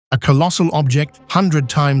A colossal object, 100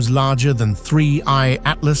 times larger than 3I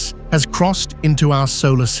Atlas, has crossed into our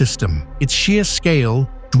solar system. Its sheer scale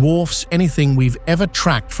dwarfs anything we've ever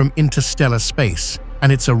tracked from interstellar space,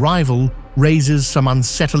 and its arrival raises some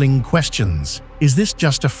unsettling questions. Is this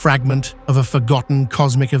just a fragment of a forgotten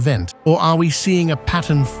cosmic event, or are we seeing a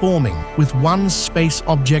pattern forming, with one space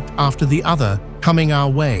object after the other coming our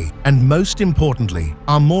way? And most importantly,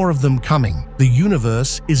 are more of them coming? The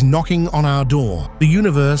universe is knocking on our door. The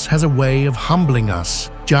universe has a way of humbling us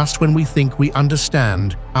just when we think we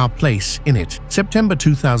understand our place in it. September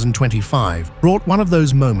 2025 brought one of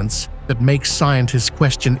those moments that makes scientists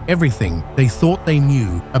question everything they thought they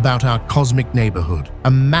knew about our cosmic neighborhood.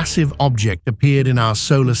 A massive object appeared in our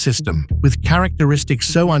solar system with characteristics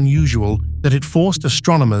so unusual that it forced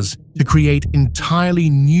astronomers to create entirely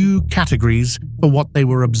new categories for what they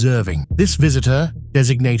were observing. This visitor,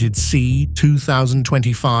 designated C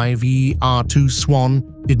 2025 ER2 Swan,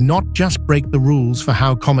 did not just break the rules for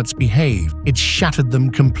how comets behave, it shattered them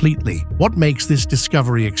completely. What makes this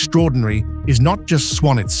discovery extraordinary is not just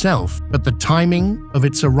Swan itself, but the timing of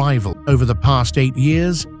its arrival. Over the past 8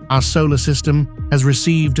 years, our solar system has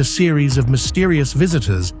received a series of mysterious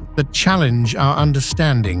visitors that challenge our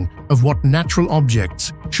understanding of what natural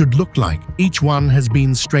objects should look like. Each one has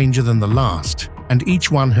been stranger than the last, and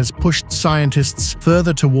each one has pushed scientists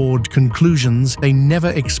further toward conclusions they never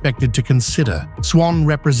expected to consider. Swan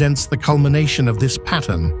represents the culmination of this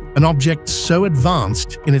pattern, an object so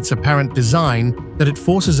advanced in its apparent design that it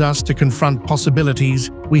forces us to confront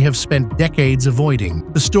possibilities we have spent decades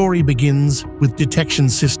avoiding. The story begins with detection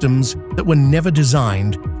systems that were never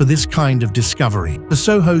designed for this kind of discovery. The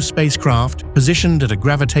SOHO spacecraft, positioned at a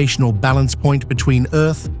gravitational balance point between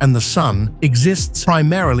Earth and the Sun, exists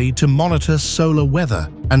primarily to monitor solar weather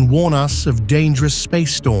and warn us of dangerous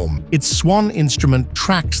space storm. Its Swan instrument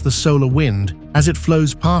tracks the solar wind as it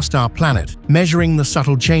flows past our planet, measuring the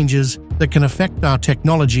subtle changes that can affect our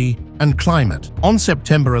technology and climate. On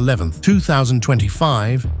September 11,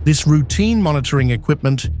 2025, this routine monitoring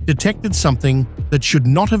equipment detected something that should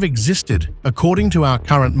not have existed according to our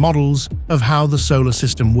current models of how the solar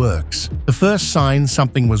system works. The first sign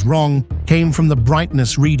something was wrong came from the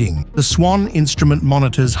brightness reading. The Swan instrument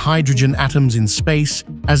monitors hydrogen atoms in space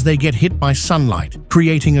as they get hit by sunlight,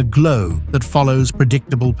 creating a glow that follows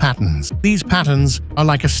predictable patterns. These patterns are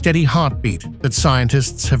like a steady heartbeat that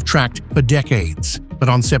scientists have tracked for decades. But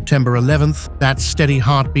on September 11th, that steady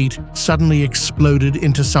heartbeat suddenly exploded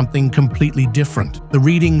into something completely different. The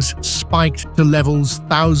readings spiked to levels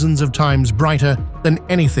thousands of times brighter than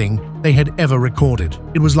anything they had ever recorded.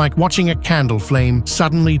 It was like watching a candle flame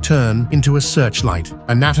suddenly turn into a searchlight,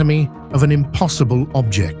 anatomy of an impossible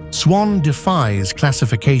object. Swan defies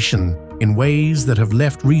classification in ways that have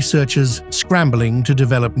left researchers scrambling to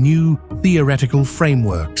develop new theoretical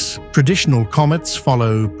frameworks. Traditional comets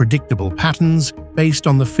follow predictable patterns based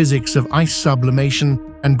on the physics of ice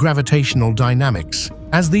sublimation and gravitational dynamics.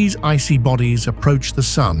 As these icy bodies approach the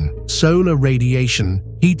Sun, solar radiation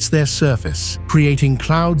heats their surface, creating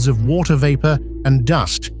clouds of water vapor and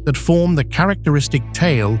dust that form the characteristic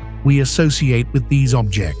tail we associate with these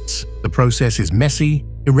objects. The process is messy,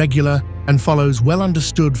 irregular, and follows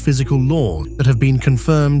well-understood physical laws that have been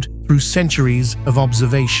confirmed through centuries of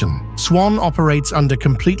observation. Swan operates under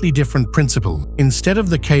completely different principles. Instead of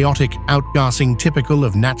the chaotic outgassing typical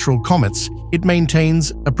of natural comets, it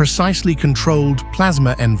maintains a precisely controlled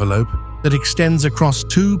plasma envelope that extends across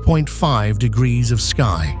 2.5 degrees of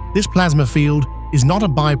sky. This plasma field is not a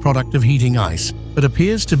byproduct of heating ice, but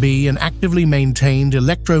appears to be an actively maintained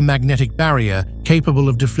electromagnetic barrier capable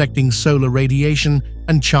of deflecting solar radiation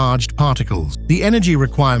and charged particles. The energy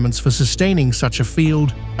requirements for sustaining such a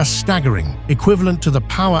field are staggering, equivalent to the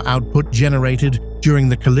power output generated during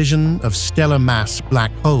the collision of stellar mass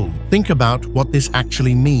black hole. Think about what this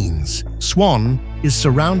actually means. Swan is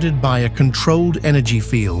surrounded by a controlled energy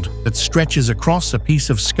field that stretches across a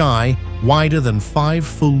piece of sky wider than 5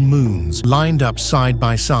 full moons lined up side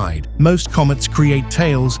by side. Most comets create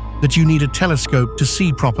tails that you need a telescope to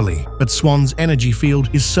see properly, but Swan's energy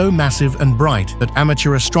field is so massive and bright that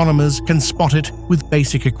amateur astronomers can spot it with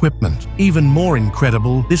basic equipment. Even more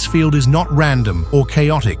incredible, this field is not random or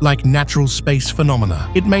chaotic like natural space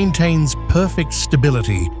phenomena. It maintains perfect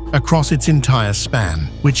stability across its entire span,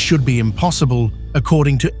 which should be impossible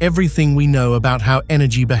according to everything we know about how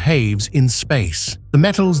energy behaves in space. The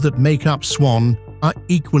metals that make up Swan are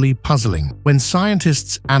equally puzzling. When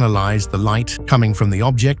scientists analyzed the light coming from the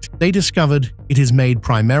object, they discovered it is made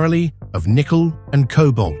primarily of nickel and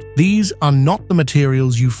cobalt. These are not the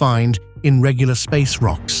materials you find in regular space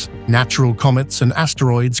rocks. Natural comets and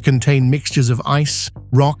asteroids contain mixtures of ice,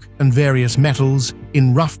 rock, and various metals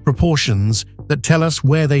in rough proportions that tell us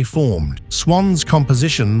where they formed. Swan's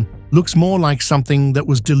composition looks more like something that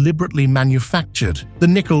was deliberately manufactured. The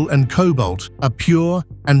nickel and cobalt are pure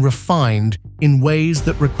and refined in ways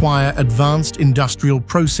that require advanced industrial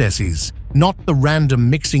processes, not the random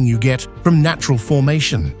mixing you get from natural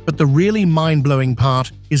formation. But the really mind-blowing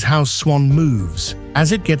part is how Swan moves.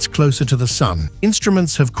 As it gets closer to the sun,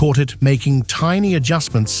 instruments have caught it making tiny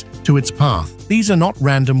adjustments to its path. These are not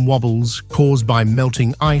random wobbles caused by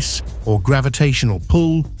melting ice or gravitational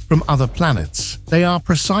pull from other planets. They are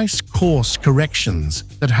precise course corrections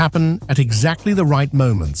that happen at exactly the right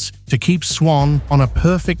moments to keep Swan on a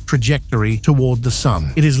perfect trajectory toward the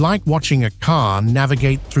sun. It is like watching a car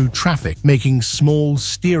navigate through traffic, making small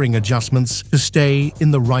steering adjustments to stay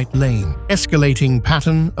in the right lane. Escalating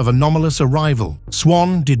pattern of anomalous arrival.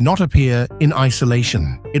 Swan did not appear in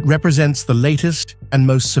isolation. It represents the latest and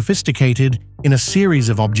most sophisticated in a series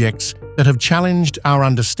of objects that have challenged our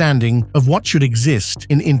understanding of what should exist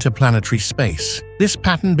in interplanetary space. This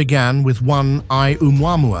pattern began with 1I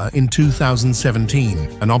Oumuamua in 2017,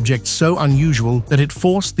 an object so unusual that it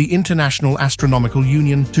forced the International Astronomical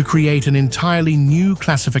Union to create an entirely new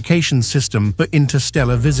classification system for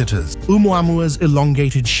interstellar visitors. Oumuamua's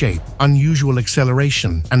elongated shape, unusual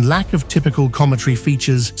acceleration, and lack of typical cometary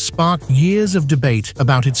features sparked years of debate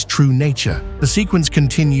about its true nature. The sequence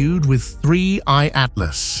continued with 3I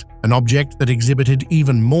Atlas, an object that exhibited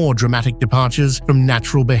even more dramatic departures from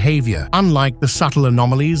natural behavior. Unlike the subtle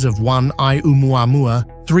anomalies of 1I Oumuamua,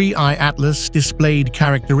 3I Atlas displayed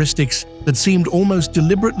characteristics that seemed almost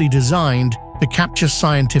deliberately designed to capture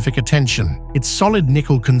scientific attention. Its solid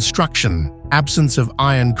nickel construction, absence of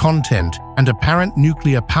iron content, and apparent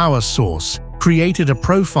nuclear power source created a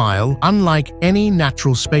profile unlike any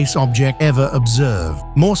natural space object ever observed.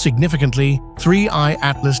 More significantly, 3I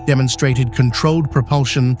Atlas demonstrated controlled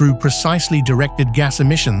propulsion through precisely directed gas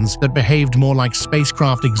emissions that behaved more like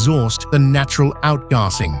spacecraft exhaust than natural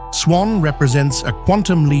outgassing. Swan represents a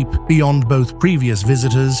quantum leap beyond both previous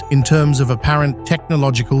visitors in terms of apparent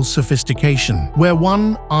technological sophistication. Where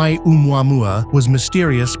 1I Oumuamua was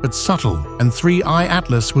mysterious but subtle, and 3I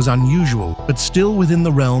Atlas was unusual but still within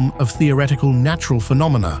the realm of theoretical natural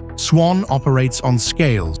phenomena, Swan operates on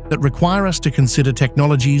scales that require us to consider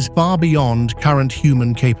technologies far beyond current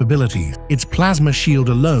human capabilities. Its plasma shield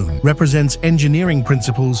alone represents engineering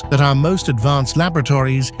principles that our most advanced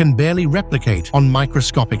laboratories can barely replicate on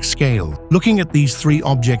microscopic scale. Looking at these three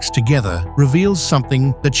objects together reveals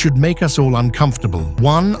something that should make us all uncomfortable.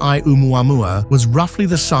 1I Oumuamua was roughly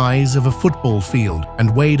the size of a football field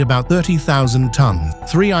and weighed about 30,000 tons.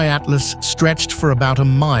 3I Atlas stretched for about a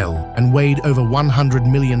mile and weighed over 100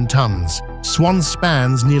 million tons. Swan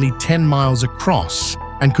spans nearly 10 miles across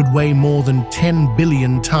and could weigh more than 10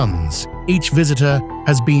 billion tons. Each visitor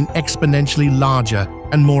has been exponentially larger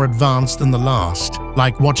and more advanced than the last,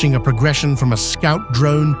 like watching a progression from a scout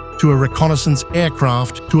drone to a reconnaissance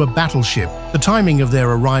aircraft to a battleship. The timing of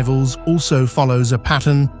their arrivals also follows a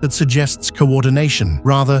pattern that suggests coordination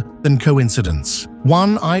rather than coincidence.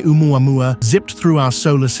 1I Oumuamua zipped through our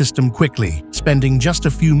solar system quickly, spending just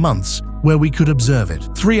a few months where we could observe it.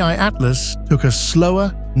 3I Atlas took a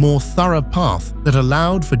slower, more thorough path that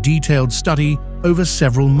allowed for detailed study over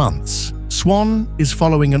several months. Swan is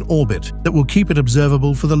following an orbit that will keep it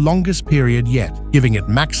observable for the longest period yet, giving it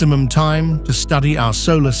maximum time to study our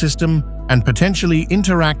solar system and potentially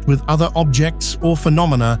interact with other objects or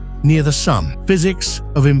phenomena near the sun. Physics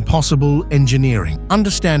of impossible engineering.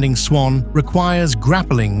 Understanding Swan requires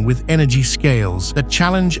grappling with energy scales that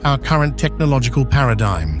challenge our current technological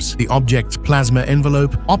paradigms. The object's plasma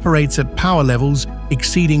envelope operates at power levels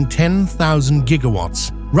exceeding 10,000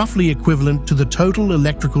 gigawatts, roughly equivalent to the total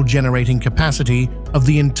electrical generating capacity of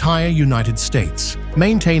the entire United States.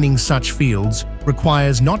 Maintaining such fields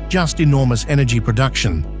requires not just enormous energy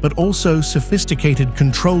production, but also sophisticated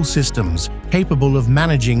control systems capable of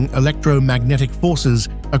managing electromagnetic forces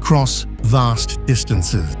across vast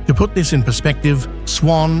distances. To put this in perspective,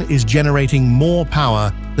 Swan is generating more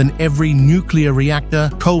power than every nuclear reactor,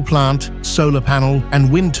 coal plant, solar panel,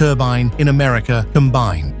 and wind turbine in America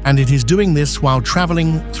combined. And it is doing this while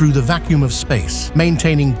traveling through the vacuum of space,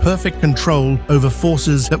 maintaining perfect control over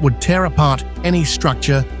forces that would tear apart any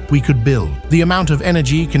structure we could build. The amount of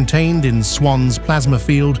energy contained in Swan's plasma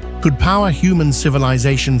field could power human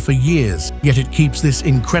civilization for years, yet it keeps this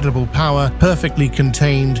incredible power perfectly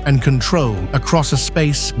contained and controlled control across a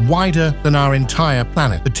space wider than our entire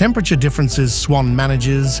planet. The temperature differences Swan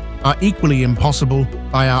manages are equally impossible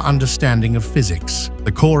by our understanding of physics.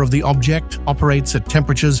 The core of the object operates at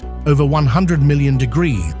temperatures over 100 million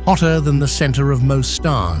degrees, hotter than the center of most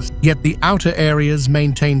stars. Yet the outer areas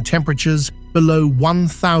maintain temperatures below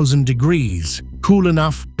 1,000 degrees, cool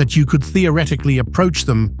enough that you could theoretically approach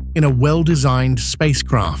them in a well-designed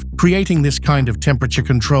spacecraft. Creating this kind of temperature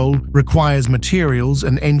control requires materials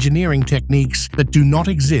and engineering techniques that do not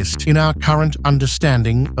exist in our current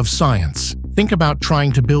understanding of science. Think about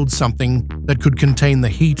trying to build something that could contain the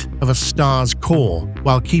heat of a star's core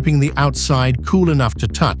while keeping the outside cool enough to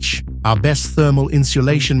touch. Our best thermal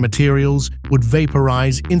insulation materials would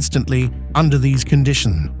vaporize instantly under these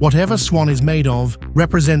conditions. Whatever Swan is made of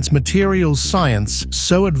represents materials science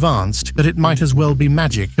so advanced that it might as well be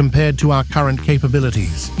magic compared to our current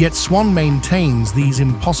capabilities. Yet Swan maintains these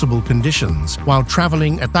impossible conditions while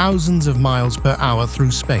traveling at thousands of miles per hour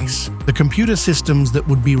through space. The computer systems that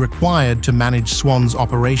would be required to manage Swan's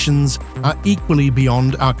operations are equally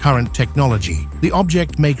beyond our current technology. The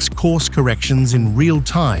object makes course corrections in real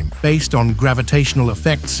time based on gravitational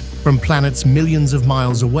effects from planets millions of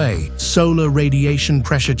miles away, solar radiation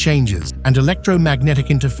pressure changes, and electromagnetic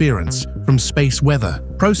interference from space weather.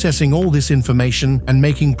 Processing all this information and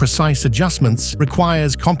making precise adjustments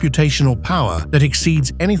requires computational power that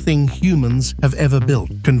exceeds anything humans have ever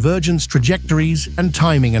built. Convergence trajectories and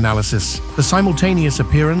timing analysis. The simultaneous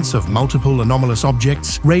appearance of multiple anomalous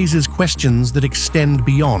objects raises questions that extend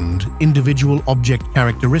beyond individual object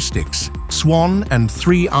characteristics. Swan and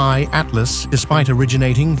 3I Atlas, despite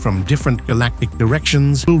originating from different galactic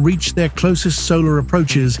directions, will reach their closest solar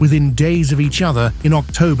approaches within days of each other in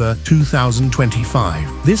October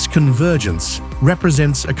 2025. This convergence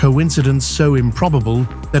represents a coincidence so improbable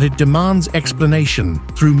that it demands explanation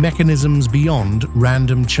through mechanisms beyond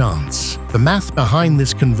random chance. The math behind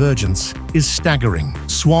this convergence is staggering.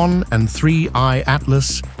 Swan and 3I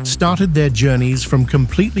Atlas started their journeys from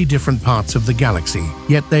completely different parts of the galaxy,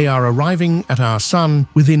 yet they are arriving at our Sun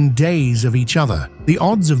within days of each other. The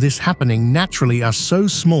odds of this happening naturally are so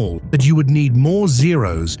small that you would need more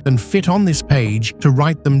zeros than fit on this page to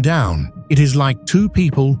write them down. It is like two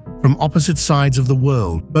people from opposite sides of the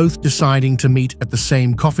world, both deciding to meet at the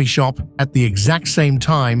same coffee shop at the exact same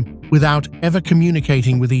time without ever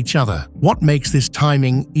communicating with each other. What makes this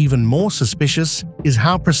timing even more suspicious is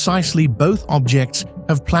how precisely both objects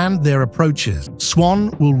have planned their approaches.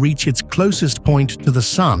 Swan will reach its closest point to the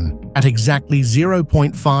Sun at exactly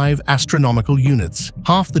 0.5 astronomical units,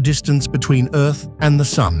 half the distance between Earth and the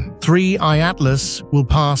Sun. 3I Atlas will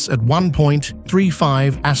pass at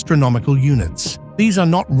 1.35 astronomical units. These are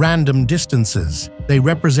not random distances. They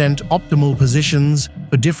represent optimal positions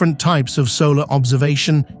for different types of solar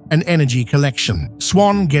observation and energy collection.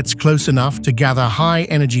 Swan gets close enough to gather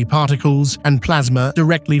high-energy particles and plasma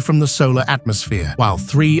directly from the solar atmosphere, while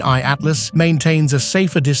 3I Atlas maintains a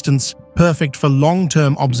safer distance perfect for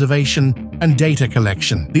long-term observation and data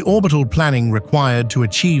collection. The orbital planning required to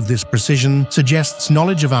achieve this precision suggests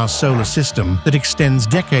knowledge of our solar system that extends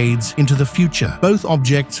decades into the future. Both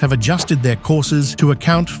objects have adjusted their courses to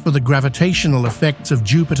account for the gravitational effects of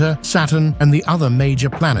Jupiter, Saturn, and the other major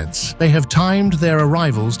planets. They have timed their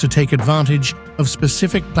arrivals to take advantage of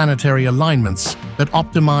specific planetary alignments that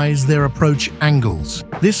optimize their approach angles.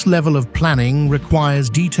 This level of planning requires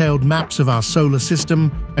detailed maps of our solar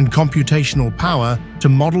system and computational power to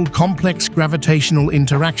model complex gravitational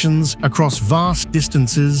interactions across vast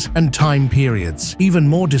distances and time periods. Even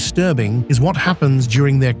more disturbing is what happens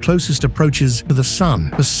during their closest approaches to the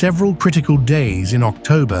Sun. For several critical days in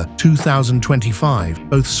October 2025,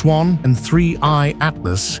 both Swan and 3I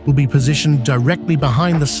Atlas will be positioned directly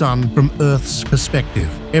behind the Sun from Earth's perspective.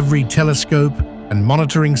 Every telescope and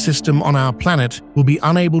monitoring system on our planet will be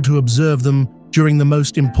unable to observe them during the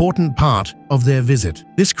most important part of their visit.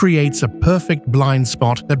 This creates a perfect blind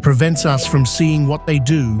spot that prevents us from seeing what they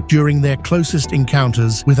do during their closest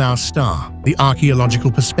encounters with our star. The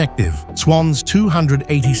archaeological perspective. Swan's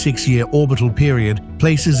 286-year orbital period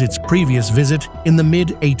places its previous visit in the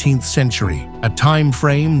mid-18th century, a time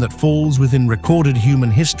frame that falls within recorded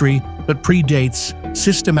human history but predates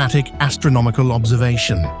systematic astronomical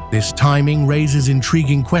observation. This timing raises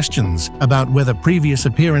intriguing questions about whether previous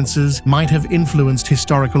appearances might have influenced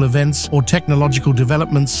historical events or technological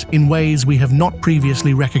developments in ways we have not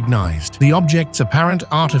previously recognized. The object's apparent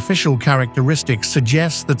artificial characteristics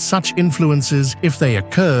suggest that such influences, if they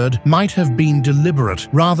occurred, might have been deliberate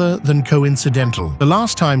rather than coincidental. The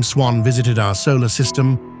last time Swan visited our solar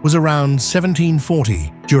system was around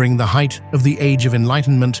 1740, during the height of the Age of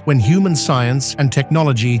Enlightenment, when human science and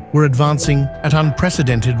technology were advancing at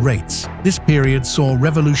unprecedented rates. This period saw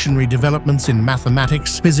revolutionary developments in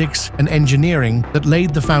mathematics, physics, and engineering that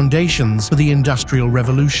laid the foundations for the Industrial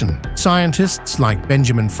Revolution. Scientists like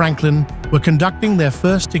Benjamin Franklin were conducting their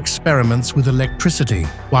first experiments with electricity,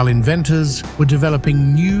 while inventors were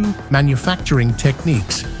developing new manufacturing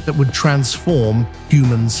techniques that would transform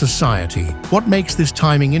human society. What makes this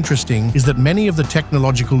timing interesting is that many of the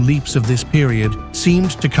technological leaps of this period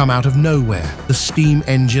seemed to come out of nowhere. The steam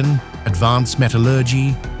engine, advanced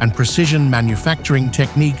metallurgy, and precision manufacturing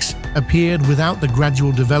techniques appeared without the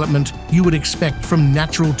gradual development you would expect from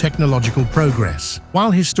natural technological progress.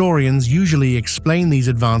 While historians usually explain these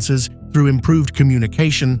advances through improved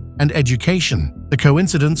communication and education, the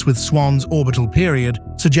coincidence with Swan's orbital period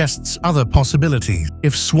suggests other possibilities.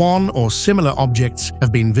 If Swan or similar objects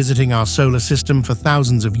have been visiting our solar system for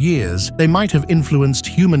thousands of years, they might have influenced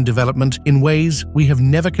human development in ways we have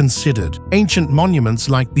never considered. Ancient monuments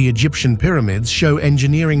like the Egyptian pyramids show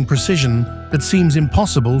engineering precision that seems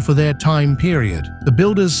impossible for their time period. The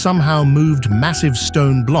builders somehow moved massive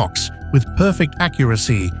stone blocks with perfect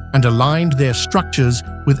accuracy and aligned their structures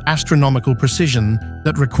with astronomical precision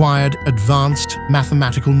that required advanced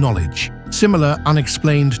mathematical knowledge. Similar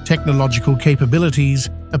unexplained technological capabilities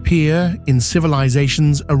appear in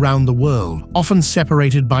civilizations around the world, often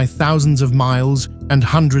separated by thousands of miles and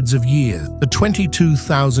hundreds of years. The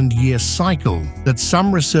 22,000-year cycle that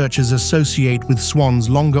some researchers associate with Swan's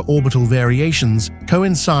longer orbital variations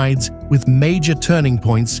coincides with major turning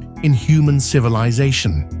points in human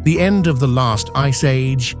civilization. The end of the last ice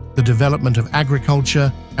age, the development of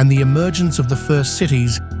agriculture, and the emergence of the first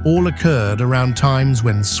cities all occurred around times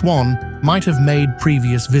when Swan might have made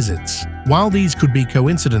previous visits. While these could be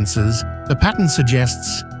coincidences, the pattern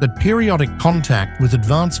suggests that periodic contact with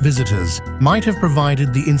advanced visitors might have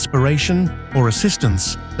provided the inspiration or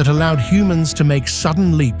assistance that allowed humans to make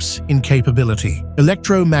sudden leaps in capability.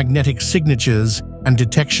 Electromagnetic signatures and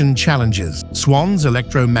detection challenges. Swan's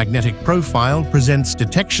electromagnetic profile presents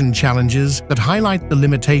detection challenges that highlight the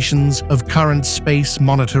limitations of current space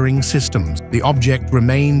monitoring systems. The object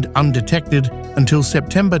remained undetected until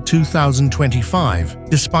September 2025,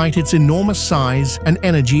 despite its enormous size and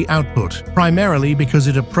energy output, primarily because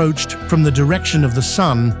it approached from the direction of the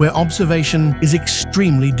Sun, where observation is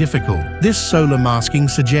extremely difficult. This solar masking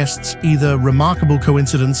suggests either remarkable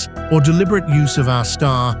coincidence or deliberate use of our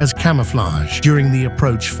star as camouflage during the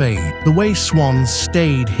approach phase. The way Swan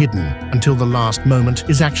stayed hidden until the last moment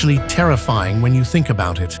is actually terrifying when you think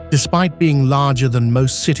about it. Despite being larger than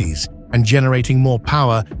most cities and generating more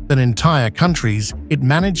power than entire countries, it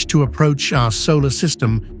managed to approach our solar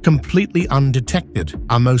system completely undetected.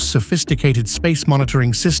 Our most sophisticated space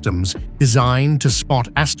monitoring systems, designed to spot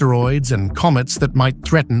asteroids and comets that might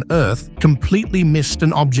threaten Earth, completely missed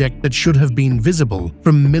an object that should have been visible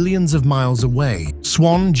from millions of miles away.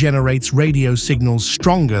 Swan generates radio signals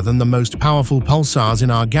stronger than the most powerful pulsars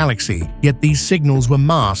in our galaxy, yet these signals were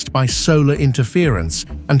masked by solar interference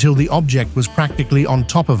until the object was practically on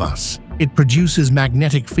top of us. It produces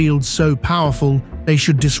magnetic fields so powerful they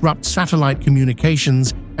should disrupt satellite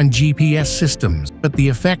communications and GPS systems, but the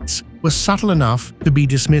effects were subtle enough to be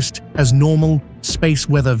dismissed as normal space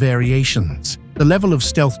weather variations. The level of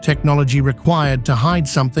stealth technology required to hide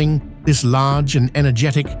something this large and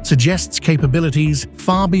energetic suggests capabilities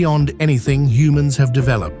far beyond anything humans have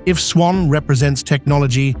developed. If Swan represents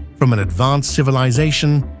technology from an advanced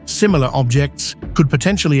civilization, similar objects could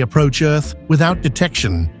potentially approach Earth without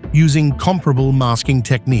detection using comparable masking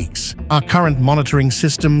techniques. Our current monitoring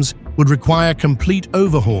systems would require complete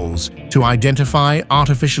overhauls to identify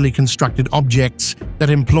artificially constructed objects that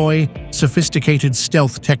employ sophisticated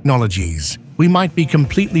stealth technologies. We might be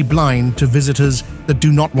completely blind to visitors that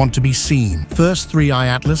do not want to be seen. First 3i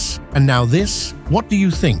Atlas, and now this? What do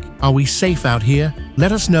you think? Are we safe out here?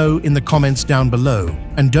 Let us know in the comments down below.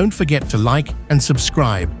 And don't forget to like and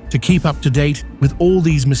subscribe to keep up to date with all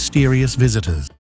these mysterious visitors.